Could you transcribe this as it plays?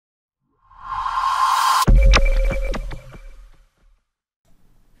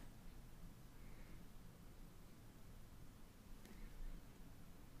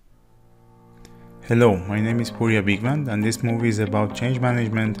Hello, my name is Purya Bigwand and this movie is about change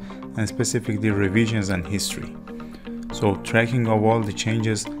management and specifically revisions and history. So tracking of all the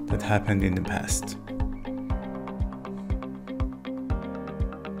changes that happened in the past.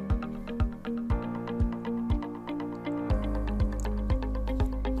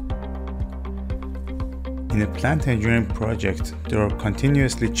 In a plant engineering project, there are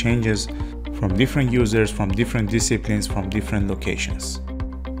continuously changes from different users, from different disciplines, from different locations.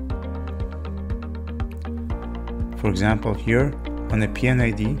 For example, here on a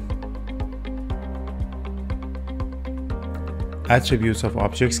PNID, attributes of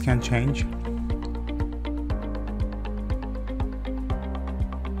objects can change.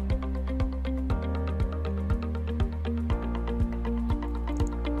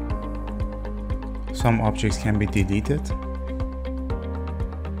 Some objects can be deleted.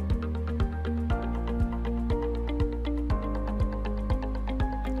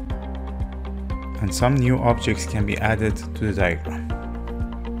 And some new objects can be added to the diagram.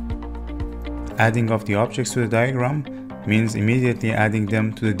 Adding of the objects to the diagram means immediately adding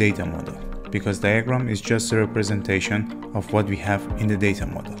them to the data model, because diagram is just a representation of what we have in the data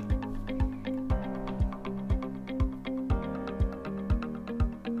model.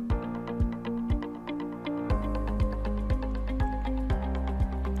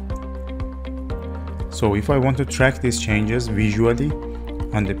 So if I want to track these changes visually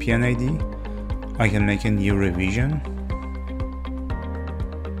on the PNID, I can make a new revision.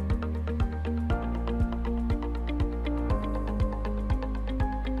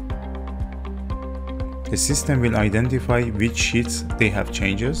 The system will identify which sheets they have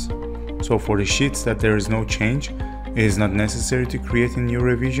changes. So for the sheets that there is no change, it is not necessary to create a new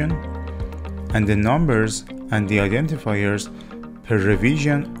revision. And the numbers and the identifiers per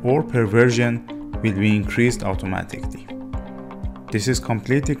revision or per version will be increased automatically. This is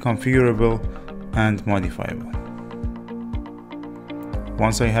completely configurable and modifiable.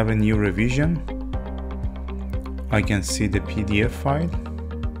 Once I have a new revision, I can see the PDF file,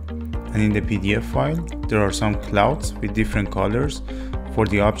 and in the PDF file there are some clouds with different colors for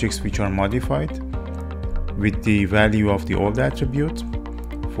the objects which are modified with the value of the old attribute,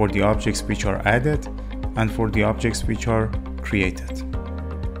 for the objects which are added, and for the objects which are created.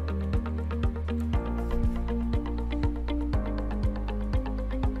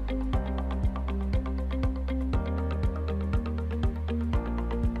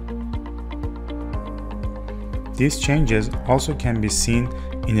 These changes also can be seen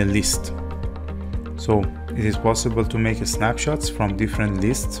in a list. So it is possible to make snapshots from different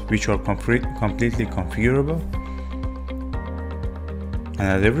lists which are completely configurable. And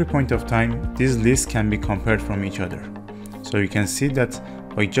at every point of time, these lists can be compared from each other. So you can see that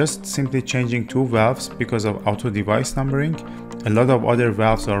by just simply changing two valves because of auto device numbering, a lot of other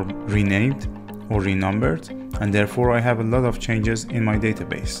valves are renamed or renumbered, and therefore I have a lot of changes in my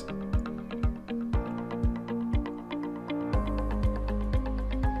database.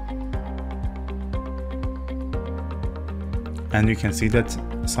 And you can see that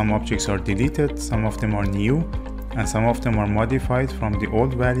some objects are deleted, some of them are new, and some of them are modified from the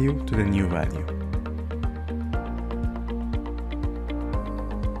old value to the new value.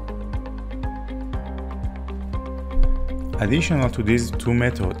 Additional to these two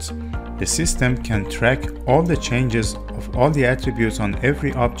methods, the system can track all the changes of all the attributes on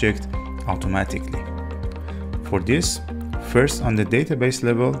every object automatically. For this, first on the database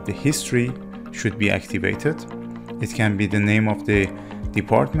level, the history should be activated. It can be the name of the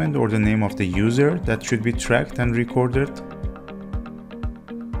department or the name of the user that should be tracked and recorded.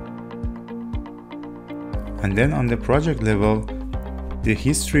 And then on the project level, the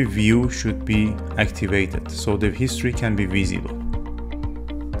history view should be activated, so the history can be visible.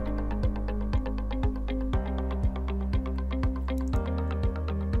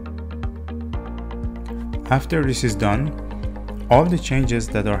 After this is done, all the changes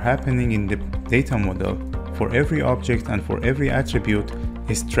that are happening in the data model for every object and for every attribute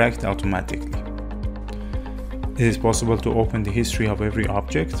is tracked automatically. It is possible to open the history of every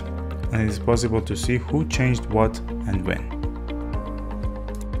object, and it is possible to see who changed what and when.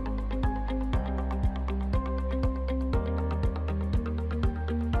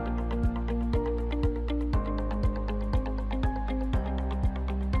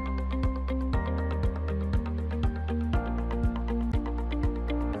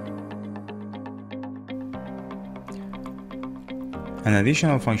 An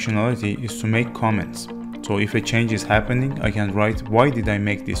additional functionality is to make comments. So if a change is happening, I can write why did I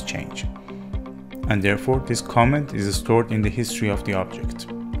make this change, and therefore this comment is stored in the history of the object.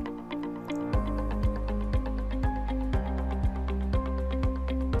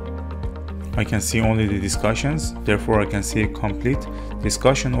 I can see only the discussions, therefore I can see a complete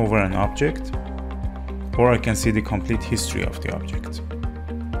discussion over an object, or I can see the complete history of the object.